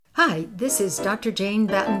Hi, this is Dr. Jane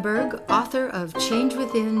Battenberg, author of Change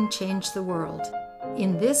Within, Change the World.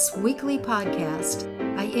 In this weekly podcast,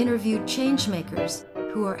 I interview changemakers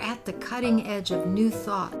who are at the cutting edge of new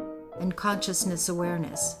thought and consciousness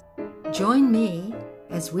awareness. Join me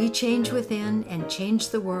as we change within and change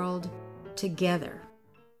the world together.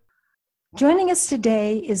 Joining us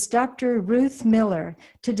today is Dr. Ruth Miller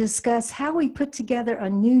to discuss how we put together a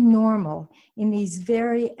new normal in these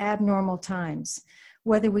very abnormal times,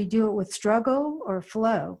 whether we do it with struggle or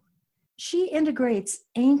flow. She integrates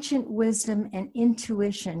ancient wisdom and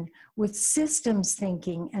intuition with systems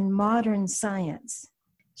thinking and modern science.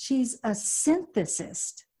 She's a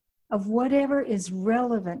synthesist of whatever is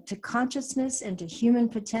relevant to consciousness and to human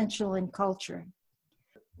potential and culture.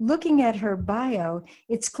 Looking at her bio,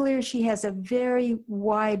 it's clear she has a very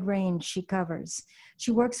wide range she covers. She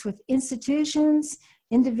works with institutions,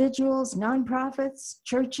 individuals, nonprofits,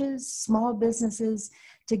 churches, small businesses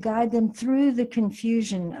to guide them through the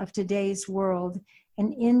confusion of today's world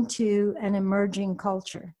and into an emerging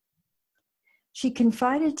culture. She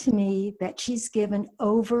confided to me that she's given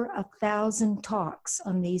over 1,000 talks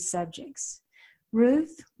on these subjects.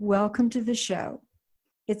 Ruth, welcome to the show.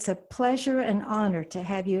 It's a pleasure and honor to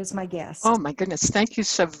have you as my guest. Oh my goodness, thank you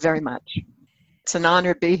so very much. It's an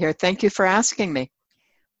honor to be here. Thank you for asking me.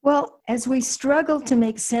 Well, as we struggle to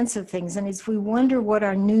make sense of things and as we wonder what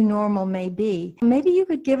our new normal may be, maybe you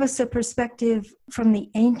could give us a perspective from the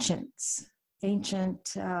ancient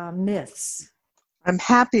myths. I'm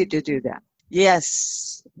happy to do that.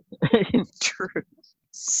 Yes, true.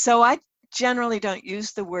 So I generally don't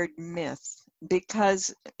use the word myth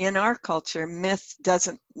because in our culture, myth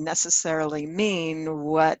doesn't necessarily mean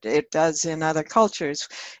what it does in other cultures.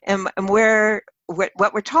 And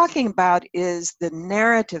what we're talking about is the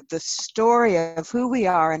narrative, the story of who we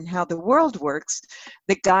are and how the world works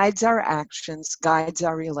that guides our actions, guides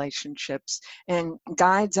our relationships, and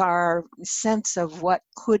guides our sense of what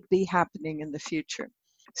could be happening in the future.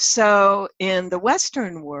 So in the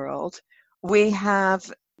Western world, we have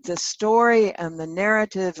the story and the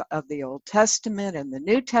narrative of the Old Testament and the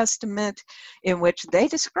New Testament, in which they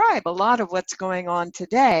describe a lot of what's going on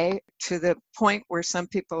today, to the point where some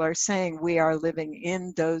people are saying we are living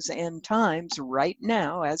in those end times right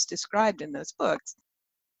now, as described in those books.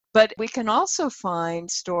 But we can also find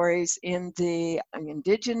stories in the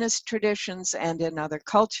indigenous traditions and in other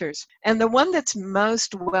cultures. And the one that's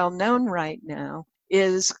most well known right now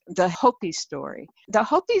is the Hopi story. The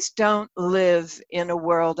Hopis don't live in a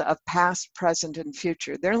world of past, present, and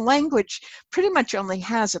future. Their language pretty much only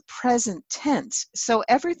has a present tense. So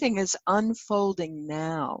everything is unfolding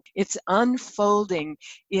now. It's unfolding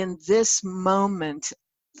in this moment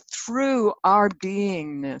through our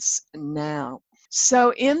beingness now.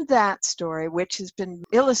 So in that story, which has been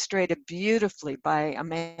illustrated beautifully by a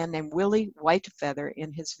man named Willie Whitefeather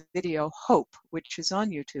in his video Hope, which is on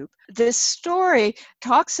YouTube, this story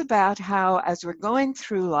talks about how as we're going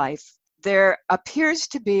through life, there appears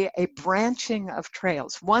to be a branching of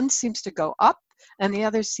trails. One seems to go up and the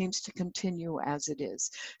other seems to continue as it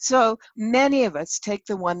is. So many of us take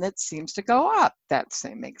the one that seems to go up. That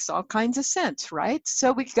makes all kinds of sense, right?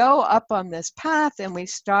 So we go up on this path and we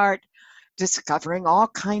start discovering all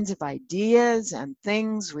kinds of ideas and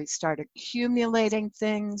things. We start accumulating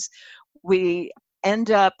things. We end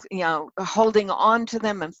up, holding on to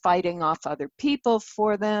them and fighting off other people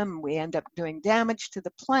for them. We end up doing damage to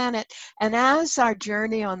the planet. And as our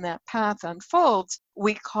journey on that path unfolds,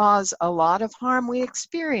 we cause a lot of harm. We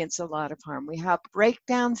experience a lot of harm. We have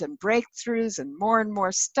breakdowns and breakthroughs and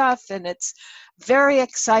more stuff. And it's very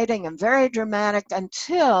exciting and very dramatic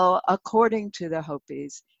until, according to the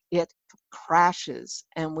Hopis, it crashes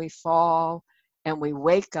and we fall and we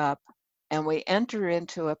wake up and we enter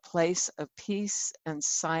into a place of peace and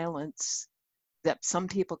silence that some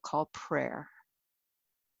people call prayer.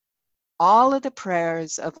 All of the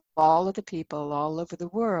prayers of all of the people all over the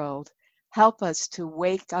world help us to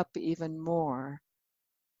wake up even more.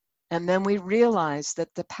 And then we realize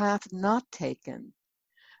that the path not taken,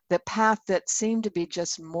 the path that seemed to be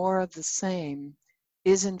just more of the same,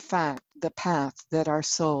 is in fact the path that our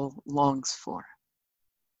soul longs for.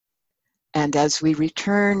 And as we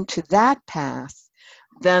return to that path,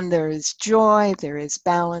 then there is joy, there is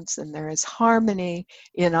balance, and there is harmony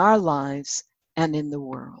in our lives and in the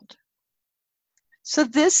world. So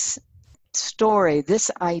this story, this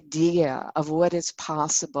idea of what is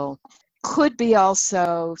possible, could be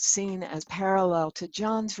also seen as parallel to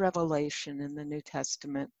John's revelation in the New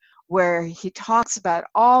Testament, where he talks about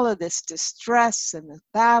all of this distress and the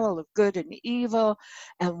battle of good and evil.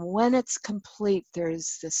 And when it's complete,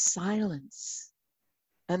 there's this silence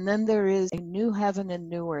And then there is a new heaven and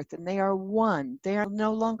new earth, and they are one. They are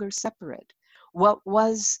no longer separate. What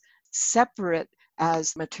was separate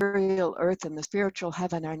as material earth and the spiritual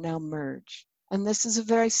heaven are now merged. And this is a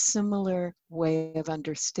very similar way of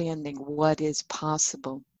understanding what is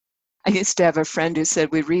possible. I used to have a friend who said,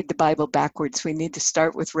 we read the Bible backwards. We need to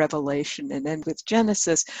start with Revelation and end with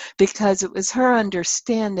Genesis, because it was her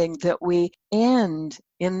understanding that we end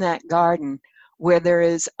in that garden where there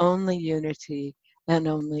is only unity and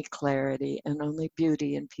only clarity and only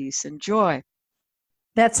beauty and peace and joy.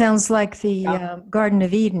 That sounds like the Garden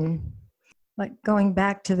of Eden, like going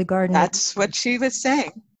back to the Garden of Eden. That's what she was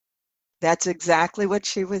saying. That's exactly what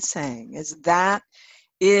she was saying, is that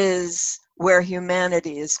is where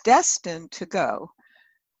humanity is destined to go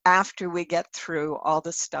after we get through all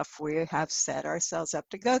the stuff we have set ourselves up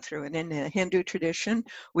to go through. And in the Hindu tradition,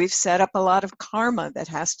 we've set up a lot of karma that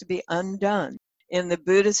has to be undone. In the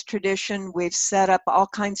Buddhist tradition, we've set up all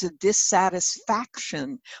kinds of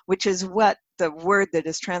dissatisfaction, which is what the word that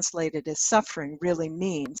is translated as suffering really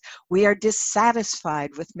means. We are dissatisfied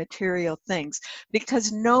with material things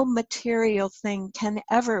because no material thing can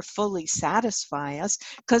ever fully satisfy us,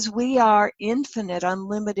 because we are infinite,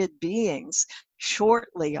 unlimited beings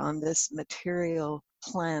shortly on this material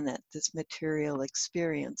planet, this material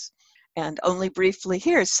experience, and only briefly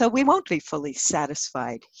here. So we won't be fully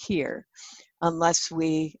satisfied here unless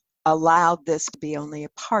we allow this to be only a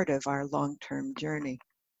part of our long-term journey.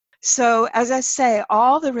 So, as I say,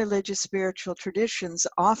 all the religious spiritual traditions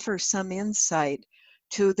offer some insight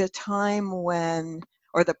to the time when,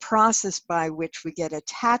 or the process by which we get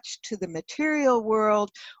attached to the material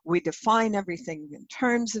world. We define everything in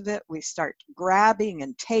terms of it. We start grabbing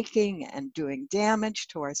and taking and doing damage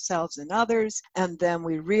to ourselves and others. And then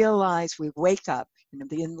we realize we wake up.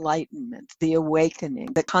 The enlightenment, the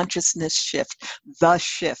awakening, the consciousness shift, the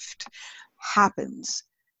shift happens.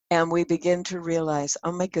 And we begin to realize,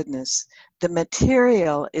 oh my goodness, the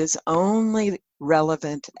material is only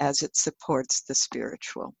relevant as it supports the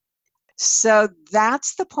spiritual. So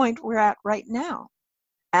that's the point we're at right now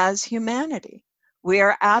as humanity. We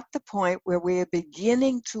are at the point where we are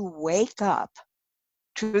beginning to wake up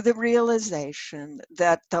to the realization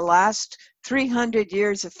that the last 300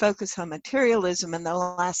 years of focus on materialism and the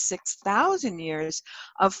last 6,000 years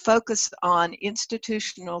of focus on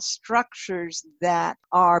institutional structures that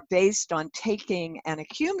are based on taking and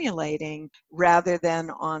accumulating rather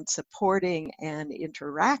than on supporting and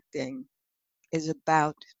interacting is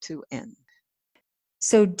about to end.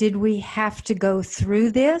 So did we have to go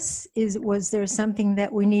through this? Was there something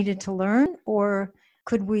that we needed to learn, or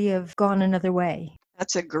could we have gone another way?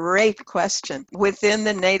 That's a great question. Within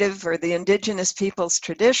the native or the indigenous people's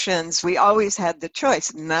traditions, we always had the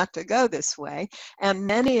choice not to go this way. And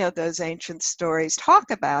many of those ancient stories talk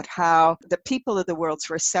about how the people of the worlds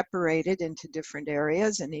were separated into different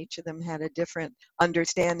areas, and each of them had a different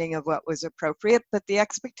understanding of what was appropriate. But the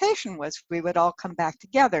expectation was we would all come back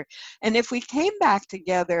together. And if we came back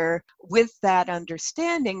together with that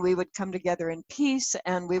understanding, we would come together in peace,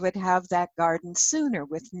 and we would have that garden sooner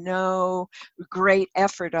with no great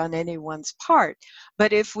effort on anyone's part.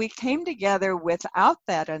 But if we came together without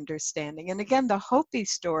that understanding, and again, the Hopi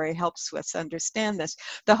story helps us understand this.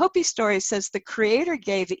 The Hopi story says the Creator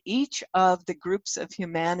gave each of the groups of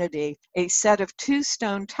humanity a set of 2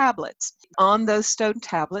 stone tablets. On those stone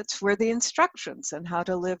tablets were the instructions on how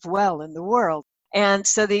to live well in the world. And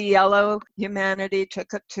so the yellow humanity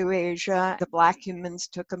took it to Asia, the black humans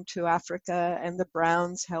took them to Africa, and the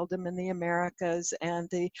browns held them in the Americas, and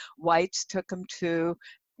the whites took them to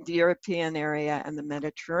the European area and the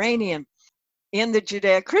Mediterranean. In the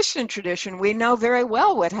Judeo-Christian tradition, we know very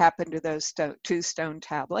well what happened to those 2 stone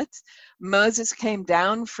tablets. Moses came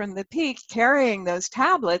down from the peak carrying those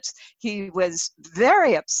tablets. He was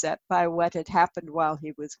very upset by what had happened while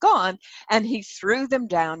he was gone, and he threw them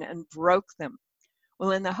down and broke them.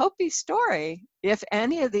 Well, in the Hopi story, if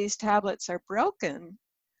any of these tablets are broken,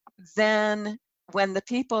 then when the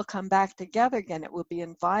people come back together again, it will be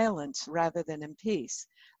in violence rather than in peace.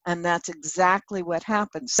 And that's exactly what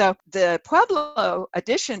happened. So the Pueblo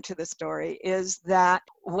addition to the story is that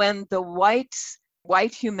when the white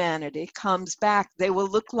humanity comes back, they will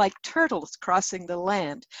look like turtles crossing the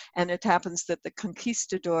land. And it happens that the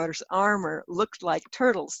conquistadors' armor looked like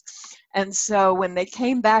turtles. And so when they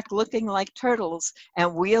came back looking like turtles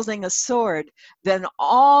and wielding a sword, then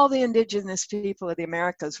all the indigenous people of the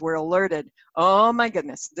Americas were alerted, oh my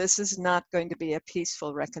goodness, this is not going to be a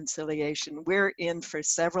peaceful reconciliation. We're in for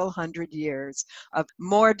several hundred years of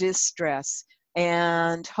more distress.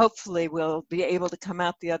 And hopefully we'll be able to come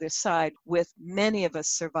out the other side with many of us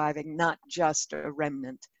surviving, not just a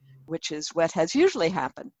remnant. which is what has usually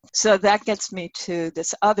happened. So that gets me to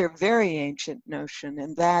this other very ancient notion,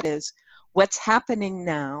 and that is what's happening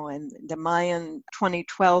now. And the Mayan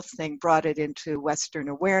 2012 thing brought it into Western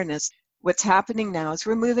awareness. What's happening now is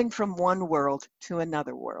we're moving from one world to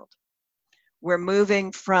another world. We're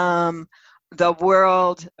moving from the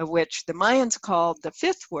world of which the Mayans called the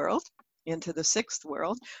fifth world into the sixth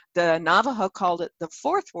world. The Navajo called it the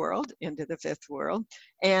fourth world into the fifth world,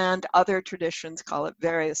 and other traditions call it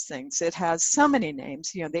various things. It has so many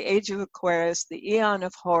names, you know, the Age of Aquarius, the Aeon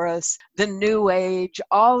of Horus, the New Age.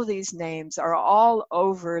 All of these names are all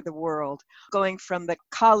over the world, going from the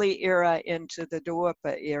Kali era into the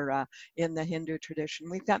Dwapara era in the Hindu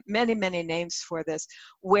tradition. We've got many, many names for this,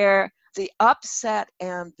 where the upset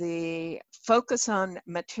and the focus on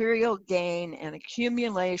material gain and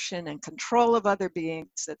accumulation and control of other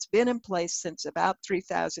beings that's been in place since about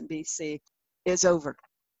 3000 BC is over.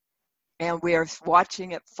 And we are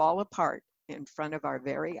watching it fall apart in front of our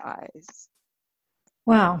very eyes.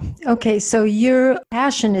 Wow. Okay, so your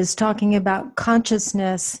passion is talking about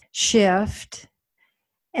consciousness shift.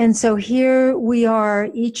 And so here we are,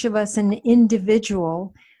 each of us an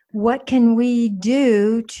individual. What can we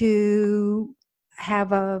do to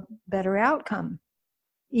have a better outcome,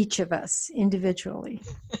 each of us individually?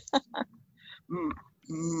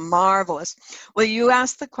 Marvelous. Well, you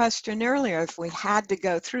asked the question earlier if we had to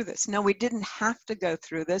go through this. No, we didn't have to go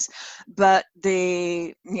through this, but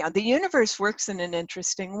the universe works in an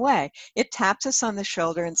interesting way. It taps us on the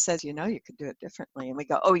shoulder and says, you know, you could do it differently. And we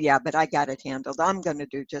go, oh yeah, but I got it handled. I'm going to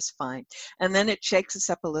do just fine. And then it shakes us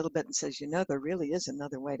up a little bit and says, you know, there really is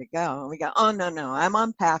another way to go. And we go, oh no, I'm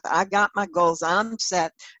on path. I got my goals. I'm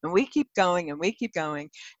set. And we keep going and we keep going.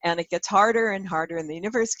 And it gets harder and harder. And the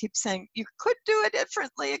universe keeps saying, you could do it differently.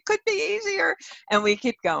 It could be easier. And we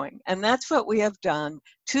keep going. And that's what we have done,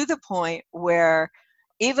 to the point where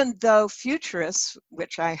even though futurists,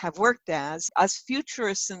 which I have worked as, us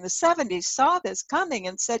futurists in the 70s saw this coming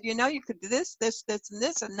and said, you know, you could do this, and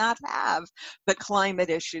this, and not have the climate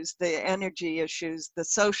issues, the energy issues, the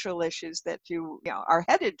social issues that you know, are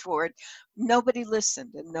headed toward. Nobody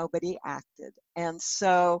listened and nobody acted. And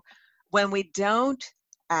so when we don't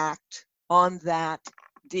act on that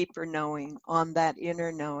deeper knowing, on that inner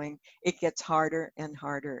knowing, it gets harder and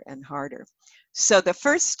harder and harder. So the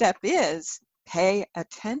first step is pay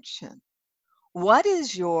attention. What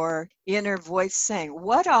is your inner voice saying?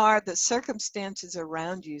 What are the circumstances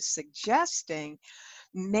around you suggesting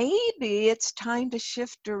maybe it's time to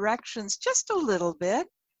shift directions just a little bit?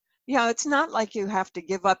 You know, it's not like you have to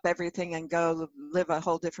give up everything and go live a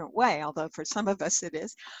whole different way, although for some of us it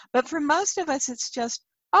is. But for most of us, it's just,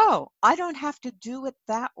 oh, I don't have to do it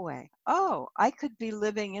that way. Oh, I could be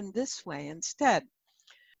living in this way instead.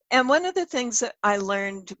 And one of the things that I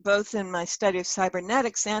learned both in my study of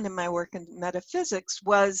cybernetics and in my work in metaphysics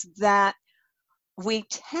was that we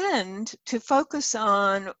tend to focus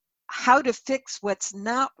on how to fix what's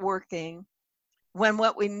not working, when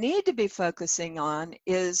what we need to be focusing on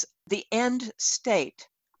is the end state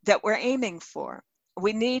that we're aiming for.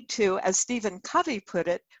 We need to, as Stephen Covey put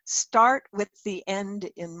it, start with the end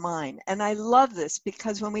in mind. And I love this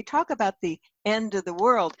because when we talk about the end of the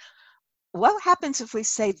world, what happens if we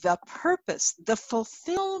say the purpose, the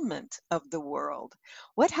fulfillment of the world?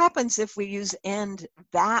 What happens if we use end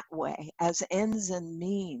that way, as ends and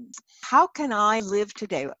means? How can I live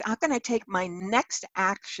today? How can I take my next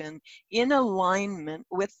action in alignment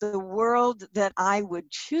with the world that I would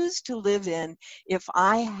choose to live in if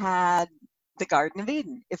I had the Garden of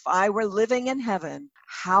Eden? If I were living in heaven,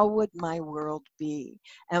 how would my world be?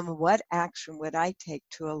 And what action would I take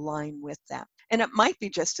to align with that? And it might be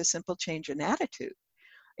just a simple change in attitude.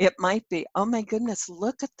 It might be, oh my goodness,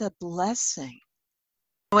 look at the blessing.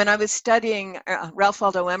 When I was studying Ralph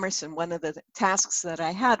Waldo Emerson, one of the tasks that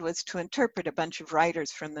I had was to interpret a bunch of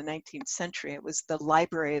writers from the 19th century. It was the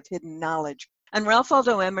Library of Hidden Knowledge. And Ralph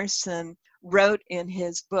Waldo Emerson wrote in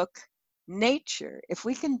his book, Nature, if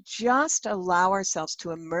we can just allow ourselves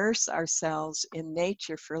to immerse ourselves in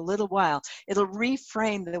nature for a little while, it'll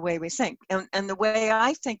reframe the way we think. And the way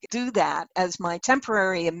I think, do that as my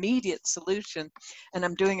temporary immediate solution, and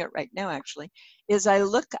I'm doing it right now actually, is I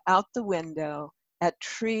look out the window at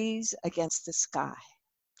trees against the sky.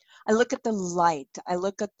 I look at the light, I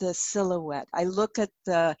look at the silhouette, I look at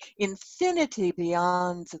the infinity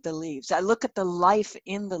beyond the leaves, I look at the life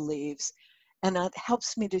in the leaves. And it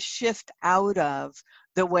helps me to shift out of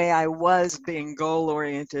the way I was being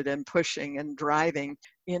goal-oriented and pushing and driving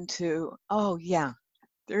into, oh yeah,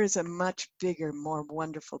 there is a much bigger, more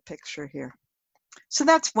wonderful picture here. So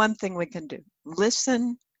that's one thing we can do.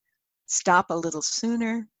 Listen, stop a little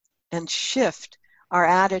sooner, and shift our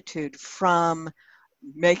attitude from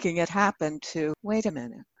making it happen to, wait a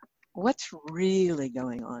minute, what's really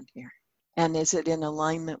going on here? And is it in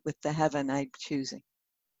alignment with the heaven I'm choosing?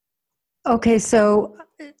 Okay, so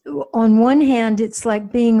on one hand, it's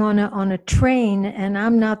like being on a train, and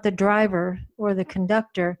I'm not the driver or the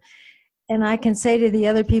conductor, and I can say to the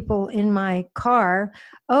other people in my car,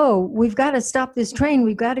 "Oh, we've got to stop this train.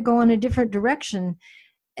 We've got to go in a different direction."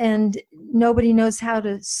 And nobody knows how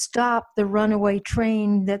to stop the runaway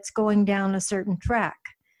train that's going down a certain track.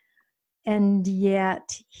 And yet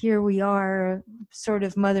here we are, sort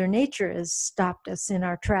of Mother Nature has stopped us in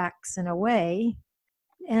our tracks in a way.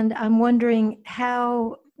 And I'm wondering,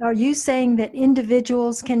 how are you saying that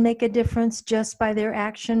individuals can make a difference just by their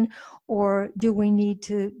action, or do we need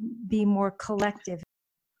to be more collective?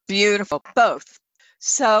 Beautiful, both.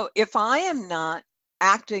 So if I am not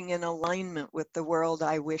acting in alignment with the world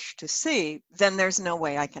I wish to see, then there's no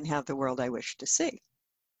way I can have the world I wish to see.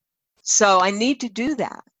 So I need to do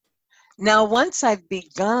that. Now, once I've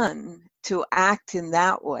begun to act in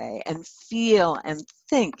that way and feel and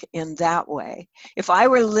think in that way, if I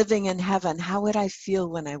were living in heaven, how would I feel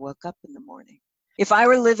when I woke up in the morning? If I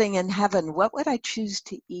were living in heaven, what would I choose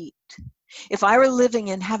to eat? If I were living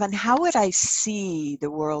in heaven, how would I see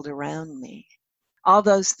the world around me? All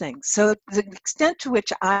those things. So the extent to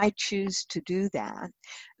which I choose to do that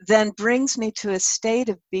then brings me to a state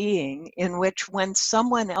of being in which when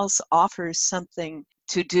someone else offers something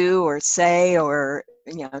to do or say or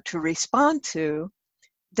to respond to,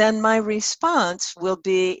 then my response will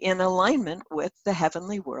be in alignment with the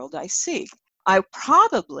heavenly world I seek. I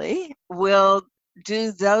probably will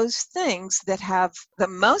do those things that have the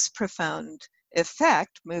most profound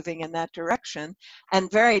effect moving in that direction,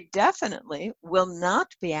 and very definitely will not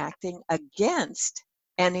be acting against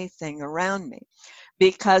anything around me.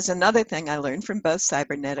 Because another thing I learned from both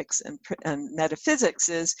cybernetics and metaphysics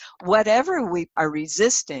is whatever we are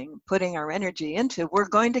resisting putting our energy into, we're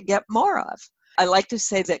going to get more of. I like to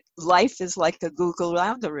say that life is like a Google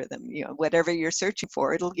algorithm. Whatever you're searching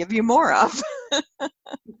for, it'll give you more of.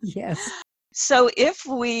 Yes. So if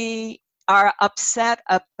we are upset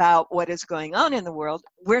about what is going on in the world,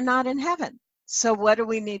 we're not in heaven. So what do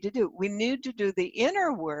we need to do? We need to do the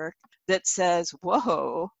inner work that says,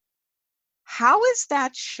 whoa, how is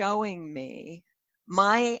that showing me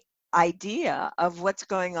my idea of what's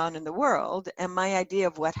going on in the world and my idea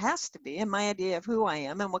of what has to be and my idea of who I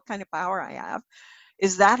am and what kind of power I have?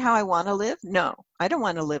 Is that how I want to live? No, I don't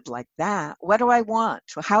want to live like that. What do I want?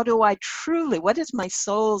 How do I truly, what is my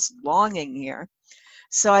soul's longing here?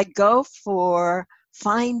 So I go for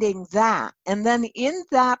finding that. And then in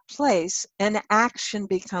that place, an action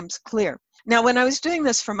becomes clear. Now, when I was doing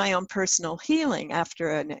this for my own personal healing after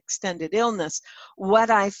an extended illness, what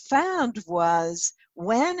I found was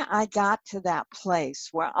when I got to that place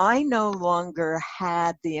where I no longer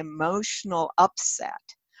had the emotional upset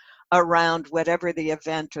around whatever the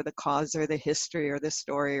event or the cause or the history or the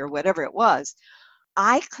story or whatever it was,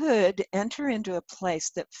 I could enter into a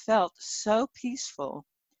place that felt so peaceful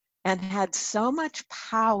and had so much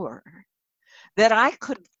power that I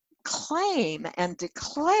could claim and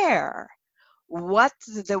declare what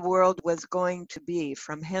the world was going to be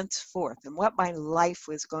from henceforth and what my life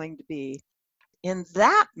was going to be. In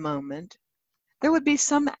that moment, there would be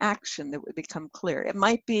some action that would become clear. It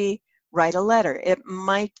might be write a letter. It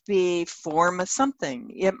might be form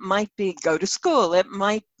something. It might be go to school. It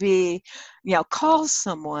might be, call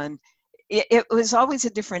someone. It was always a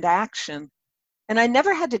different action. And I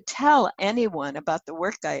never had to tell anyone about the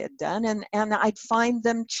work I had done, and I'd find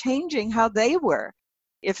them changing how they were.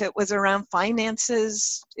 If it was around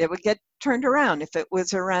finances, it would get turned around. If it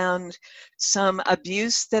was around some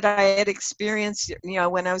abuse that I had experienced,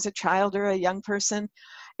 when I was a child or a young person,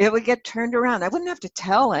 it would get turned around. I wouldn't have to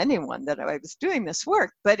tell anyone that I was doing this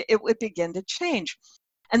work, but it would begin to change.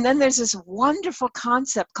 And then there's this wonderful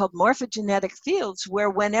concept called morphogenetic fields, where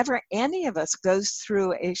whenever any of us goes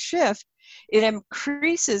through a shift, it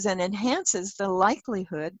increases and enhances the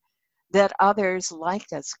likelihood that others like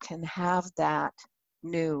us can have that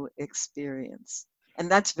new experience. And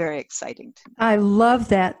that's very exciting to me. I love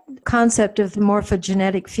that concept of the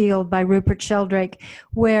morphogenetic field by Rupert Sheldrake,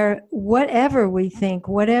 where whatever we think,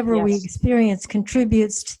 whatever we experience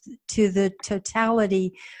contributes to the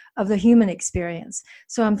totality of the human experience.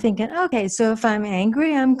 So I'm thinking, okay, so if I'm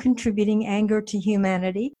angry, I'm contributing anger to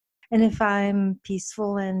humanity. And if I'm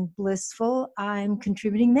peaceful and blissful, I'm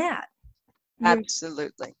contributing that.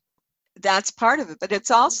 Absolutely. That's part of it. But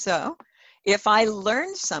it's also, if I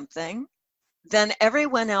learn something, then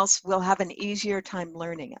everyone else will have an easier time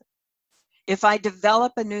learning it. If I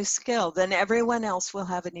develop a new skill, then everyone else will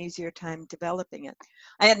have an easier time developing it.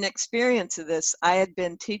 I had an experience of this. I had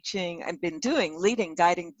been teaching, I've been doing leading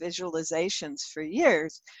guiding visualizations for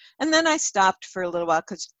years. And then I stopped for a little while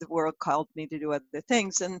because the world called me to do other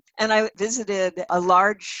things. And I visited a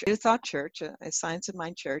large New Thought church, a Science of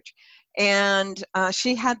Mind church. And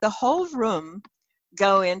she had the whole room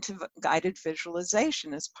go into guided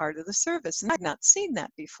visualization as part of the service. And I'd not seen that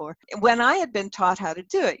before. When I had been taught how to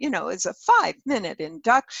do it, it's a 5-minute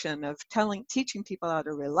induction of teaching people how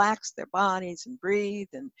to relax their bodies and breathe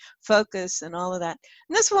and focus and all of that.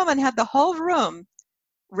 And this woman had the whole room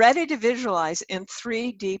ready to visualize in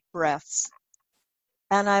 3 deep breaths.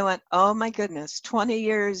 And I went, oh my goodness, 20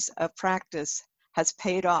 years of practice has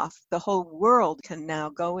paid off. The whole world can now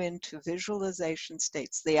go into visualization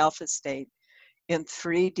states, the alpha state, in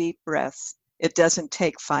 3 deep breaths. It doesn't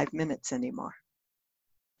take 5 minutes anymore.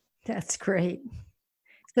 That's great.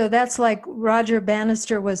 So that's like Roger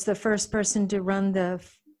Bannister was the first person to run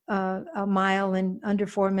a mile in under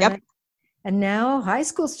 4 minutes. Yep. And now high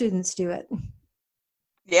school students do it.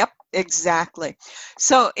 Yep, exactly.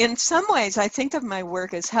 So in some ways, I think of my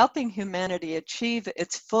work as helping humanity achieve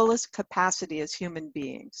its fullest capacity as human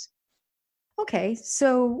beings. Okay,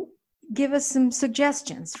 so give us some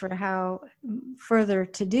suggestions for how further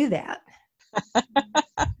to do that.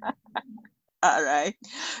 All right.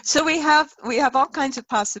 So we have all kinds of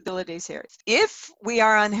possibilities here. If we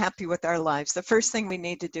are unhappy with our lives, the first thing we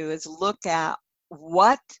need to do is look at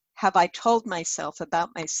what have I told myself about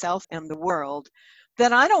myself and the world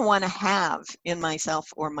that I don't want to have in myself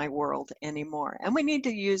or my world anymore. And we need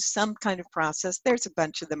to use some kind of process. There's a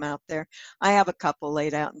bunch of them out there. I have a couple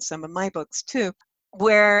laid out in some of my books too,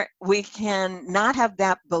 where we can not have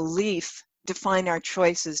that belief define our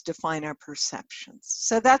choices, define our perceptions.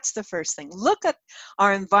 So that's the first thing. Look at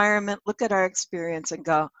our environment, look at our experience and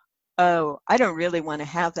go, oh, I don't really want to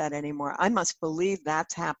have that anymore. I must believe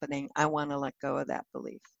that's happening. I want to let go of that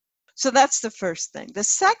belief. So that's the first thing. The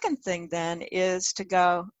second thing then is to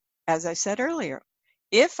go, as I said earlier,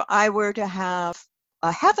 if I were to have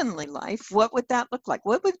a heavenly life, what would that look like?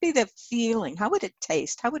 What would be the feeling? How would it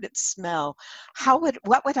taste? How would it smell?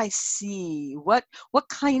 What would I see? What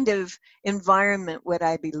kind of environment would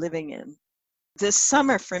I be living in? This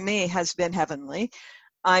summer for me has been heavenly.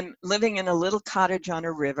 I'm living in a little cottage on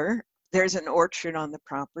a river. There's an orchard on the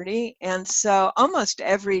property. And so almost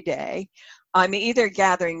every day, I'm either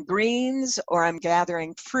gathering greens or I'm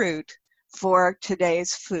gathering fruit for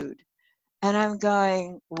today's food. And I'm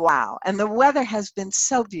going, wow. And the weather has been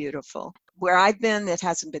so beautiful. Where I've been, it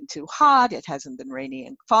hasn't been too hot. It hasn't been rainy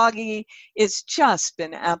and foggy. It's just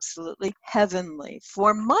been absolutely heavenly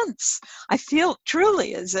for months. I feel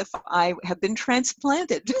truly as if I have been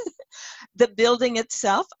transplanted. The building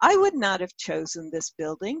itself, I would not have chosen this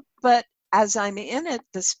building, but as I'm in it,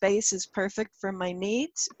 the space is perfect for my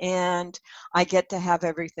needs, and I get to have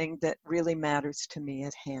everything that really matters to me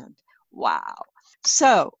at hand. Wow.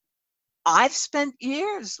 So I've spent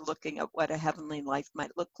years looking at what a heavenly life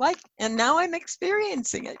might look like, and now I'm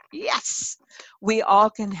experiencing it. Yes, we all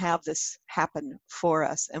can have this happen for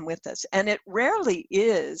us and with us. And it rarely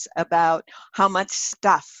is about how much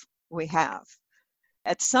stuff we have.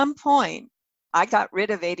 At some point, I got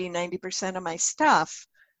rid of 80-90% of my stuff.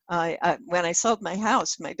 When I sold my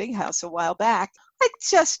house, my big house a while back, it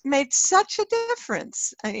just made such a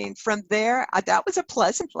difference. I mean, from there, that was a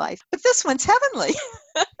pleasant life, but this one's heavenly.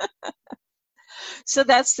 So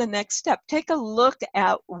that's the next step. Take a look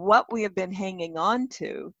at what we have been hanging on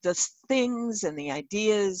to, the things and the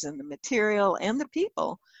ideas and the material and the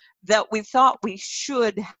people that we thought we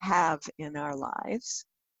should have in our lives,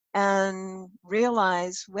 and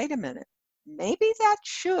realize, wait a minute, maybe that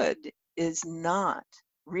should is not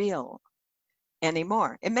real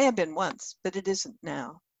anymore. It may have been once, but it isn't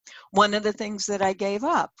now. One of the things that I gave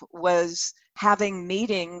up was having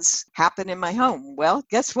meetings happen in my home. Well,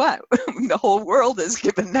 guess what? The whole world has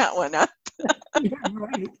given that one up. Yeah,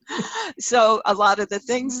 right. So a lot of the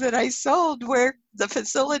things that I sold were the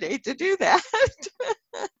facility to do that.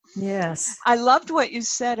 Yes. I loved what you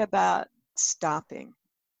said about stopping.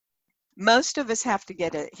 Most of us have to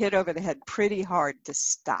get hit over the head pretty hard to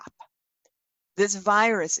stop. This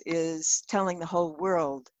virus is telling the whole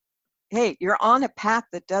world, hey, you're on a path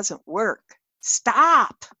that doesn't work.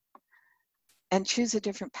 Stop and choose a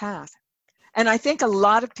different path. And I think a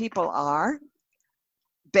lot of people are,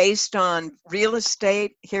 based on real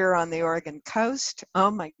estate here on the Oregon coast. Oh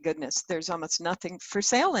my goodness, there's almost nothing for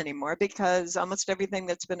sale anymore because almost everything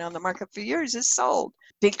that's been on the market for years is sold.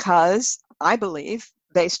 Because I believe,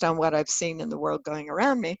 based on what I've seen in the world going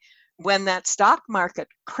around me, when that stock market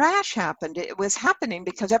crash happened, it was happening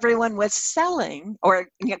because everyone was selling or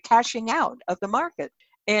cashing out of the market.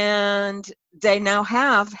 And they now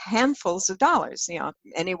have handfuls of dollars,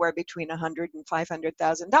 anywhere between $100,000 and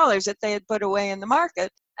 $500,000 that they had put away in the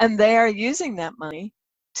market. And they are using that money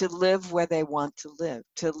to live where they want to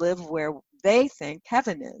live where they think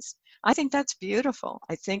heaven is. I think that's beautiful.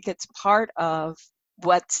 I think it's part of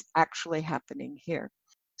what's actually happening here.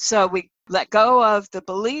 So we let go of the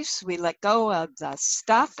beliefs, we let go of the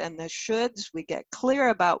stuff and the shoulds, we get clear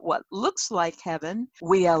about what looks like heaven,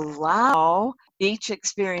 we allow each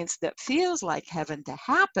experience that feels like heaven to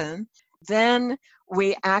happen, then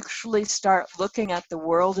we actually start looking at the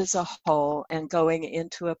world as a whole and going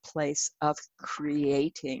into a place of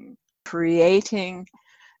creating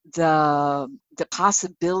the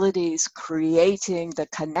possibilities, creating the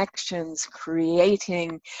connections,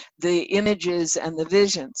 creating the images and the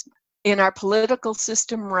visions. In our political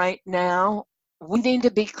system right now, we need to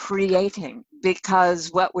be creating, because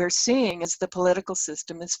what we're seeing is the political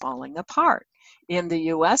system is falling apart in the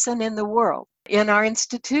US and in the world. In our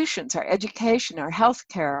institutions, our education, our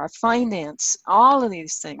healthcare, our finance, all of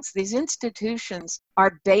these things, these institutions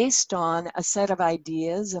are based on a set of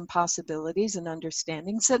ideas and possibilities and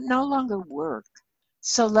understandings that no longer work.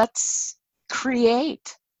 So let's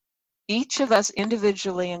create, each of us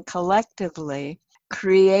individually and collectively,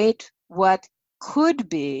 create what could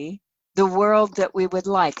be the world that we would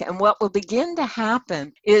like. And what will begin to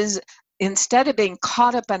happen is, instead of being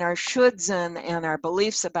caught up in our shoulds and our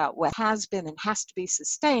beliefs about what has been and has to be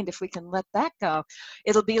sustained, if we can let that go,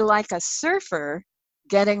 it'll be like a surfer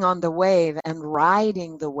getting on the wave and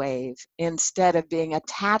riding the wave, instead of being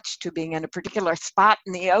attached to being in a particular spot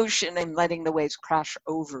in the ocean and letting the waves crash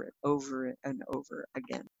over it and over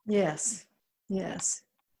again. Yes.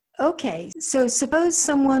 Okay, so suppose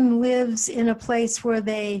someone lives in a place where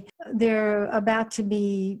they're about to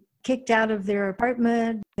be kicked out of their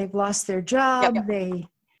apartment, they've lost their job, Yep.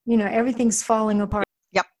 Everything's falling apart.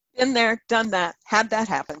 Yep, been there, done that, had that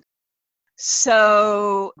happen.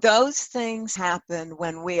 So those things happen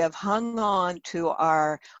when we have hung on to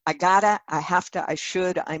our I gotta, I have to, I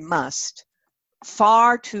should, I must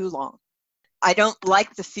far too long. I don't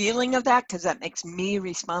like the feeling of that, because that makes me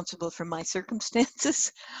responsible for my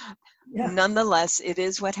circumstances. Yeah. Nonetheless, it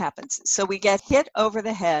is what happens. So we get hit over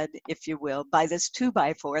the head, if you will, by this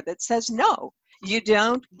 2x4 that says, no, you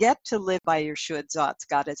don't get to live by your shoulds, oughts,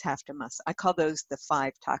 gottes, have to, must. I call those the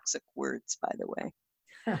 5 toxic words, by the way.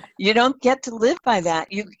 You don't get to live by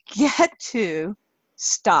that. You get to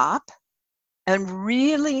stop and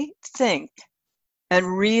really think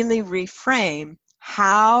and really reframe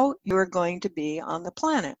how you're going to be on the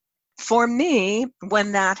planet. For me,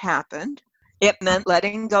 when that happened, it meant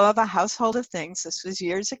letting go of a household of things. This was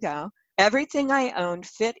years ago. Everything I owned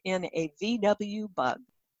fit in a VW Bug,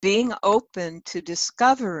 being open to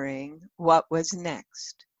discovering what was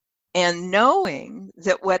next, and knowing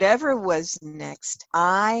that whatever was next,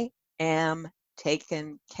 I am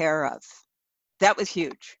taken care of. That was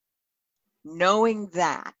huge. Knowing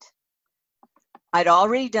that. I'd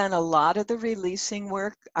already done a lot of the releasing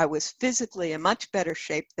work. I was physically in much better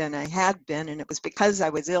shape than I had been, and it was because I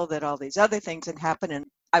was ill that all these other things had happened, and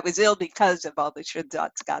I was ill because of all the shoulds,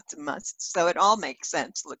 oughts, gottes, and musts. So it all makes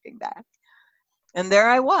sense looking back. And there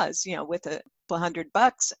I was, with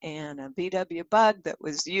 $100 and a VW Bug that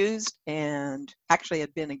was used and actually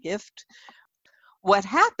had been a gift. What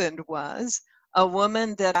happened was, a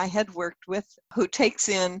woman that I had worked with, who takes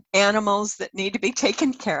in animals that need to be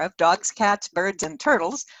taken care of, dogs, cats, birds, and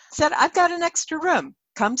turtles, said, I've got an extra room.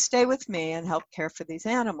 Come stay with me and help care for these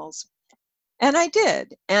animals. And I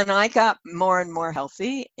did. And I got more and more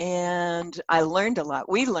healthy, and I learned a lot.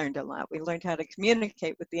 We learned a lot. We learned how to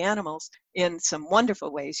communicate with the animals in some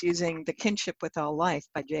wonderful ways, using The Kinship with All Life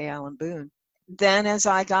by J. Allen Boone. Then as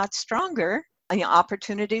I got stronger,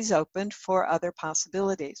 opportunities opened for other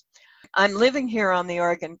possibilities. I'm living here on the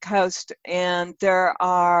Oregon coast, and there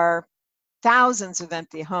are thousands of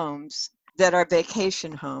empty homes that are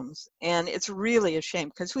vacation homes. And it's really a shame,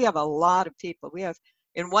 because we have a lot of people.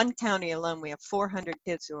 In one county alone, we have 400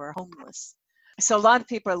 kids who are homeless. So a lot of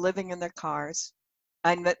people are living in their cars.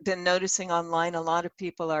 I've been noticing online, a lot of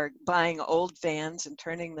people are buying old vans and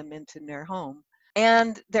turning them into their home.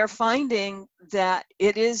 And they're finding that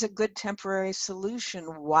it is a good temporary solution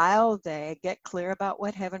while they get clear about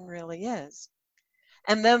what heaven really is.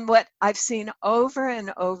 And then what I've seen over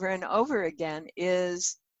and over and over again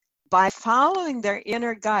is, by following their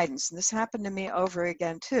inner guidance, and this happened to me over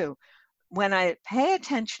again too, when I pay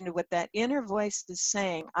attention to what that inner voice is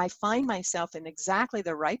saying, I find myself in exactly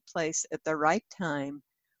the right place at the right time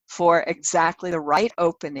for exactly the right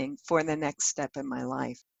opening for the next step in my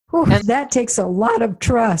life. Whew, that takes a lot of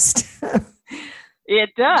trust. It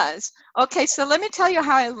does. Okay, so let me tell you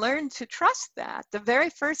how I learned to trust that. The very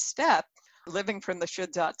first step, living from the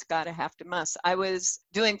shoulds, oughts, gotta, have to, must. I was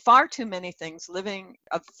doing far too many things, living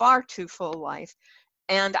a far too full life.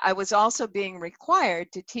 And I was also being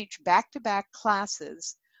required to teach back-to-back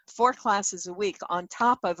classes, 4 classes a week on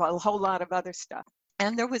top of a whole lot of other stuff.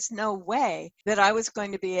 And there was no way that I was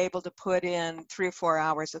going to be able to put in 3 or 4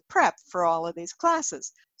 hours of prep for all of these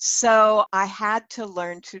classes. So I had to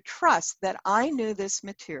learn to trust that I knew this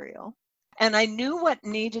material and I knew what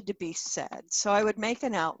needed to be said. So I would make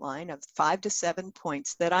an outline of 5 to 7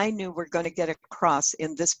 points that I knew were going to get across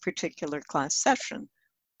in this particular class session.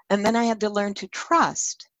 And then I had to learn to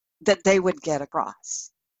trust that they would get across.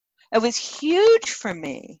 It was huge for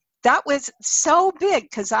me. That was so big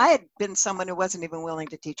because I had been someone who wasn't even willing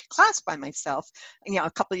to teach a class by myself,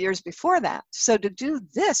 a couple of years before that. So to do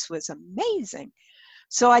this was amazing.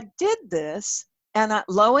 So I did this, and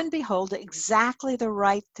lo and behold, exactly the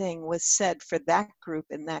right thing was said for that group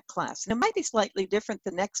in that class. And it might be slightly different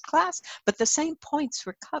the next class, but the same points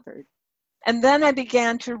were covered. And then I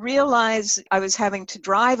began to realize I was having to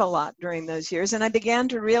drive a lot during those years. And I began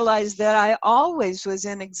to realize that I always was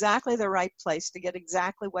in exactly the right place to get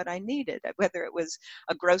exactly what I needed, whether it was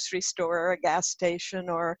a grocery store or a gas station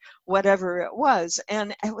or whatever it was.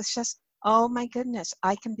 And it was just, oh my goodness,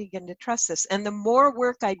 I can begin to trust this. And the more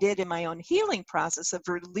work I did in my own healing process of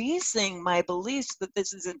releasing my beliefs that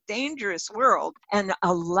this is a dangerous world and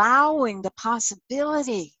allowing the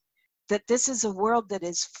possibility that this is a world that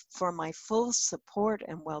is for my full support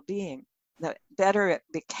and well-being, the better it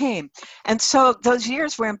became. And so those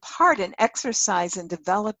years were in part an exercise in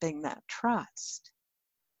developing that trust.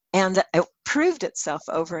 And it proved itself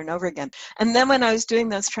over and over again. And then when I was doing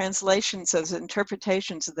those translations, those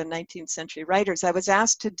interpretations of the 19th century writers, I was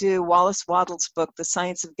asked to do Wallace Wattles' book, The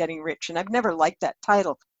Science of Getting Rich. And I've never liked that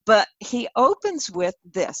title, but he opens with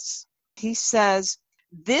this. He says,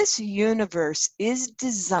 this universe is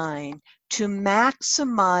designed to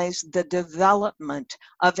maximize the development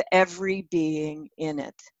of every being in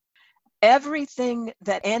it. Everything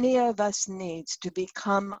that any of us needs to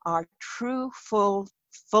become our true,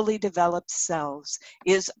 fully developed selves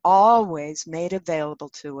is always made available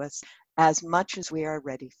to us as much as we are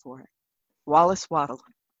ready for it. Wallace Wattles.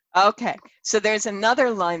 Okay, so there's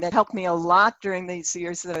another line that helped me a lot during these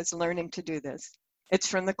years that I was learning to do this. It's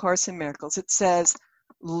from the Course in Miracles. It says,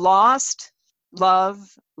 lost love,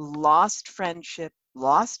 lost friendship,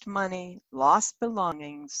 lost money, lost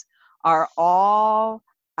belongings are all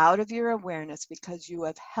out of your awareness because you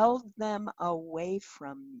have held them away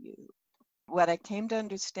from you. What I came to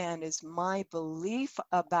understand is my belief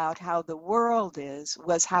about how the world is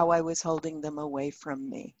was how I was holding them away from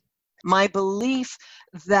me. My belief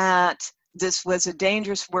that this was a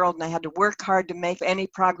dangerous world and I had to work hard to make any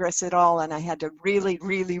progress at all and I had to really,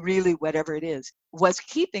 whatever it is, was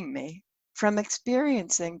keeping me from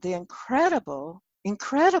experiencing the incredible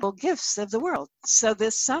gifts of the world. So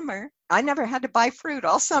this summer, I never had to buy fruit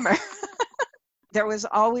all summer. There was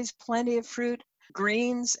always plenty of fruit,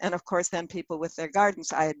 greens, and of course then people with their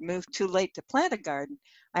gardens. I had moved too late to plant a garden.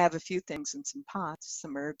 I have a few things in some pots,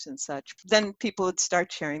 some herbs and such. Then people would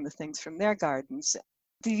start sharing the things from their gardens.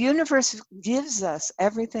 The universe gives us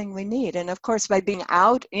everything we need. And of course, by being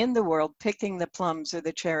out in the world, picking the plums or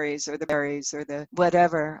the cherries or the berries or the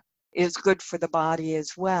whatever is good for the body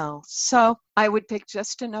as well. So I would pick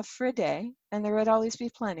just enough for a day, and there would always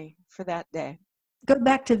be plenty for that day. Go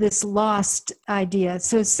back to this lost idea.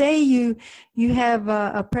 So say you have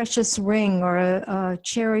a precious ring or a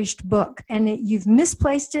cherished book, and you've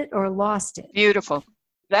misplaced it or lost it. Beautiful.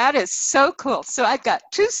 That is so cool. So I've got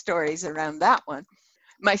 2 stories around that one.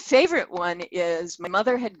 My favorite one is my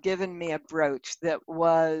mother had given me a brooch that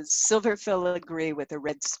was silver filigree with a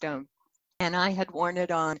red stone. And I had worn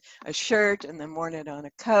it on a shirt and then worn it on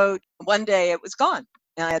a coat. One day it was gone.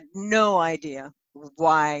 And I had no idea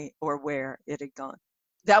why or where it had gone.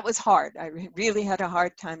 That was hard. I really had a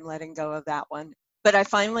hard time letting go of that one. But I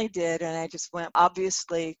finally did. And I just went,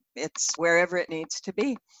 obviously, it's wherever it needs to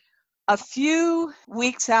be. A few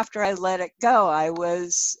weeks after I let it go, I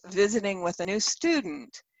was visiting with a new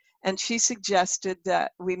student, and she suggested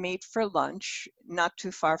that we meet for lunch, not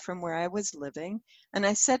too far from where I was living. And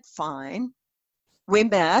I said, fine. We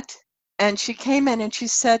met, and she came in and she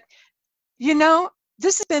said,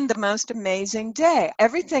 this has been the most amazing day.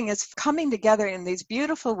 Everything is coming together in these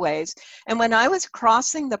beautiful ways. And when I was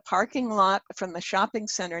crossing the parking lot from the shopping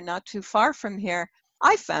center not too far from here,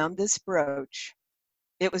 I found this brooch.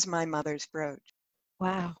 It was my mother's brooch.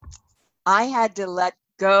 Wow. I had to let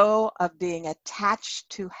go of being attached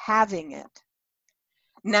to having it.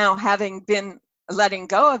 Now, having been letting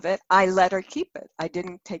go of it, I let her keep it. I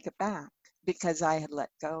didn't take it back because I had let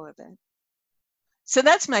go of it. So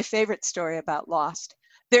that's my favorite story about lost.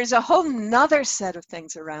 There's a whole nother set of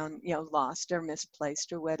things around, lost or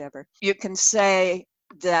misplaced or whatever. You can say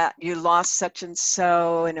that you lost such and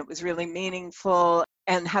so and it was really meaningful,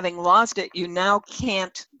 and having lost it, you now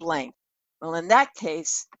can't blame. Well, in that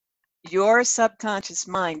case, your subconscious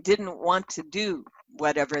mind didn't want to do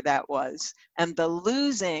whatever that was, and the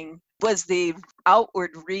losing was the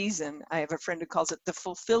outward reason. I have a friend who calls it the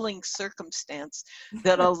fulfilling circumstance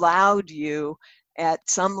that allowed you at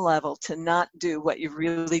some level to not do what you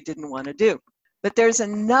really didn't want to do. But there's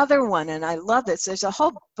another one, and I love this. There's a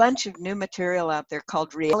whole bunch of new material out there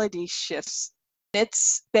called reality shifts.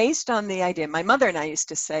 It's based on the idea. My mother and I used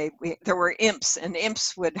to say there were imps, and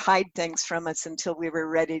imps would hide things from us until we were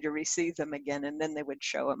ready to receive them again, and then they would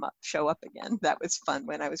show up again. That was fun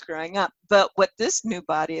when I was growing up. But what this new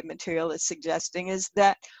body of material is suggesting is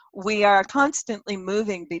that we are constantly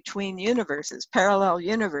moving between universes, parallel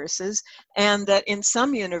universes, and that in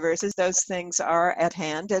some universes those things are at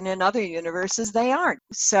hand, and in other universes they aren't.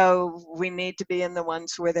 So we need to be in the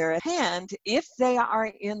ones where they're at hand if they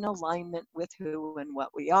are in alignment with who and what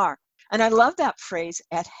we are. And I love that phrase,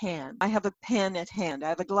 at hand. I have a pen at hand. I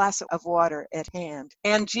have a glass of water at hand.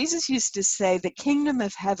 And Jesus used to say, the kingdom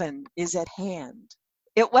of heaven is at hand.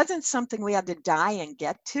 It wasn't something we had to die and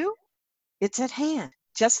get to. It's at hand,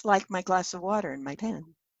 just like my glass of water and my pen.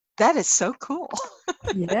 That is so cool.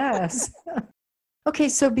 Yes. Okay,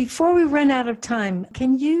 so before we run out of time,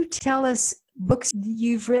 can you tell us books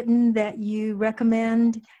you've written that you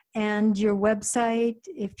recommend and your website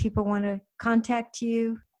if people want to contact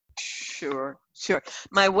you? Sure.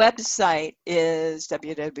 My website is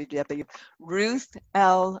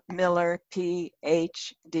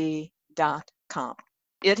www.ruthlmillerphd.com.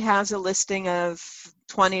 It has a listing of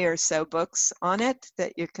 20 or so books on it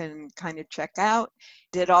that you can kind of check out.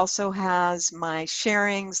 It also has my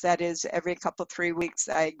sharings. That is, every 3 weeks,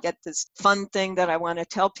 I get this fun thing that I want to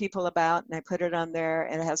tell people about, and I put it on there.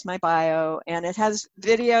 And it has my bio, and it has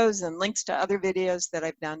videos and links to other videos that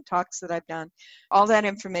I've done, talks that I've done. All that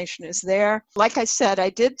information is there. Like I said, I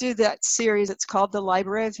did do that series. It's called The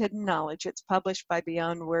Library of Hidden Knowledge. It's published by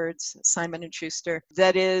Beyond Words, Simon & Schuster.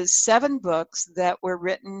 That is 7 books that were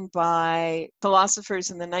written by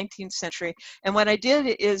philosophers in the 19th century. And what I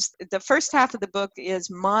did is, the first half of the book is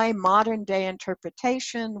my modern day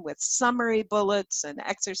interpretation with summary bullets and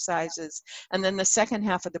exercises. And then the second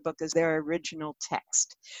half of the book is their original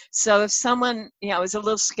text. So if someone, is a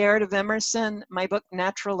little scared of Emerson, my book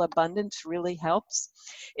Natural Abundance really helps.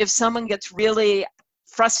 If someone gets really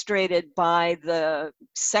frustrated by the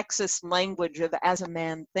sexist language of As a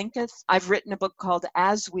Man Thinketh, I've written a book called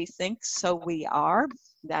As We Think, So We Are.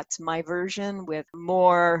 That's my version with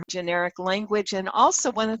more generic language. And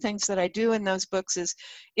also one of the things that I do in those books is,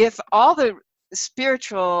 if all the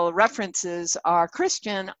spiritual references are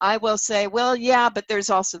Christian, I will say, well, yeah, but there's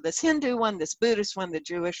also this Hindu one, this Buddhist one, the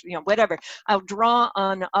Jewish, whatever. I'll draw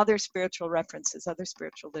on other spiritual references, other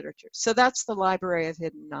spiritual literature. So that's the Library of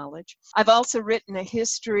Hidden Knowledge. I've also written a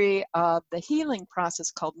history of the healing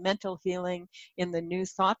process called Mental Healing in the New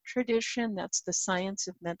Thought tradition. That's the science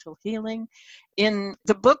of mental healing. In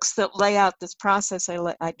the books that lay out this process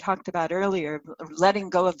I talked about earlier, letting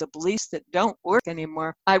go of the beliefs that don't work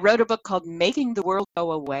anymore, I wrote a book called Making the World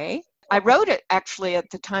Go Away. I wrote it actually at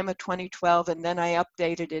the time of 2012, and then I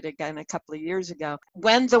updated it again a couple of years ago.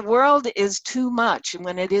 When the world is too much, and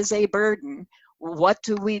when it is a burden, what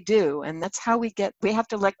do we do? And that's how we have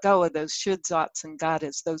to let go of those shoulds, oughts, and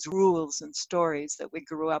gottes, those rules and stories that we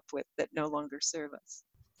grew up with that no longer serve us.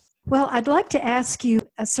 Well, I'd like to ask you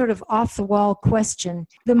a sort of off-the-wall question.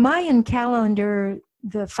 The Mayan calendar,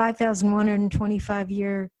 the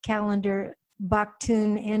 5,125-year calendar,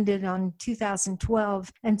 Baktun, ended on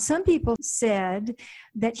 2012, and some people said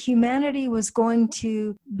that humanity was going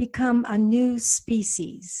to become a new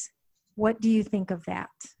species. What do you think of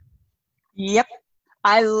that? Yep.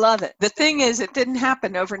 I love it. The thing is, it didn't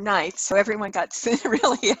happen overnight, so everyone got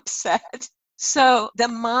really upset. So the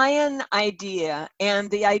Mayan idea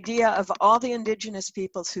and the idea of all the indigenous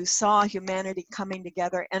peoples who saw humanity coming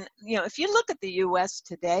together, and if you look at the US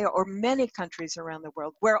today, or many countries around the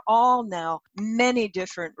world, we're all now many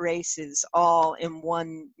different races, all in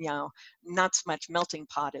one, not so much melting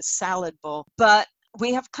pot as salad bowl, but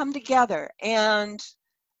we have come together. And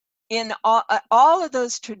in all of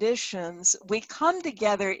those traditions, we come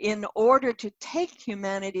together in order to take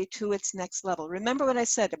humanity to its next level. Remember what I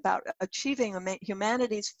said about achieving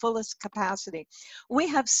humanity's fullest capacity. We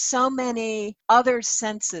have so many other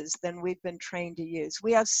senses than we've been trained to use.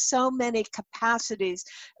 We have so many capacities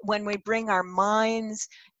when we bring our minds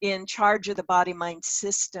in charge of the body-mind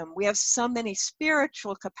system. We have so many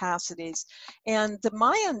spiritual capacities. And the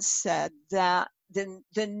Mayans said that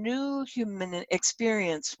the new human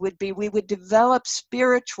experience would be we would develop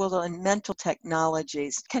spiritual and mental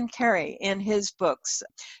technologies. Ken Carey, in his books,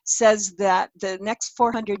 says that the next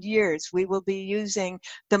 400 years we will be using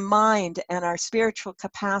the mind and our spiritual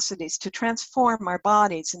capacities to transform our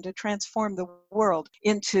bodies and to transform the world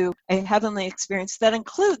into a heavenly experience that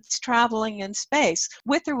includes traveling in space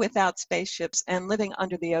with or without spaceships and living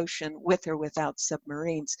under the ocean with or without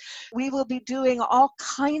submarines. We will be doing all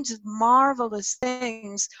kinds of marvelous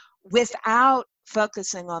things without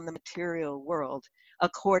focusing on the material world,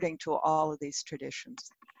 according to all of these traditions.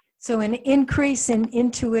 So an increase in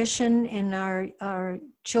intuition in our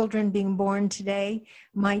children being born today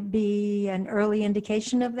might be an early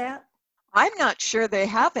indication of that? I'm not sure they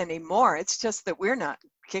have any more. It's just that we're not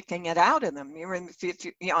kicking it out of them.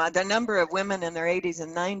 The number of women in their 80s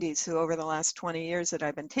and 90s who over the last 20 years that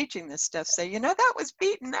I've been teaching this stuff say, that was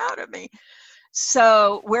beaten out of me.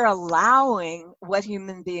 So we're allowing what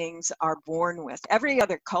human beings are born with. Every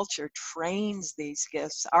other culture trains these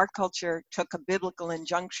gifts. Our culture took a biblical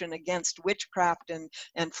injunction against witchcraft and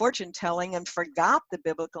fortune telling and forgot the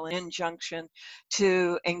biblical injunction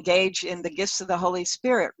to engage in the gifts of the Holy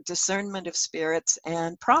Spirit, discernment of spirits,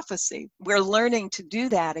 and prophecy. We're learning to do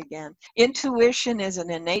that again. Intuition is an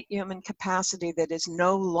innate human capacity that is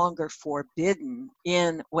no longer forbidden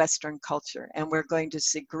in Western culture, and we're going to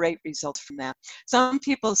see great results from that. Some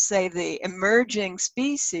people say the emerging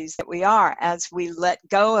species that we are, as we let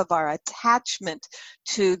go of our attachment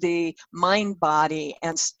to the mind body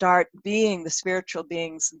and start being the spiritual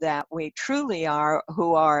beings that we truly are,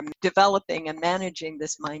 who are developing and managing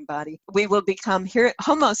this mind body, we will become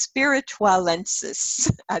Homo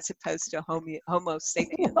spiritualensis as opposed to Homo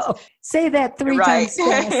sapiens. Whoa. Say that three times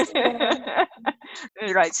fast.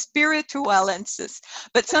 Right, spiritualensis.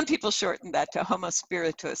 But some people shorten that to Homo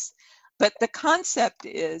spiritus. But the concept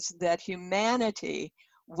is that humanity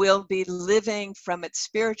will be living from its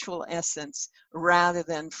spiritual essence rather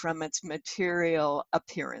than from its material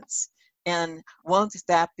appearance. And won't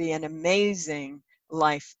that be an amazing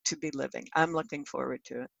life to be living? I'm looking forward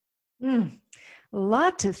to it. A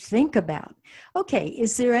lot to think about. Okay,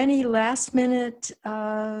 is there any last minute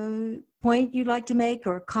point you'd like to make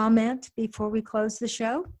or comment before we close the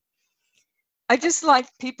show? I just like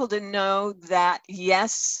people to know that,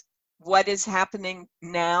 yes, what is happening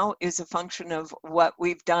now is a function of what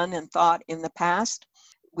we've done and thought in the past.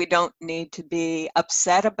 We don't need to be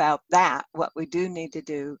upset about that. What we do need to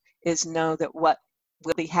do is know that what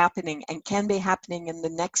will be happening and can be happening in the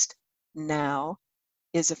next now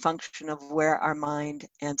is a function of where our mind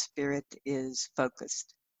and spirit is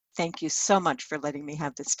focused. Thank you so much for letting me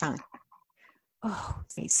have this time. Oh,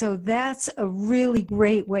 so that's a really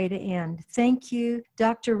great way to end. Thank you,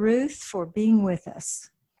 Dr. Ruth, for being with us.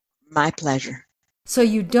 My pleasure. So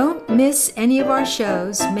you don't miss any of our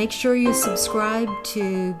shows, make sure you subscribe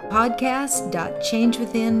to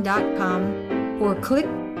podcast.changewithin.com or click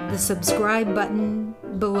the subscribe button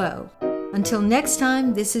below. Until next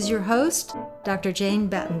time, this is your host, Dr. Jane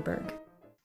Battenberg.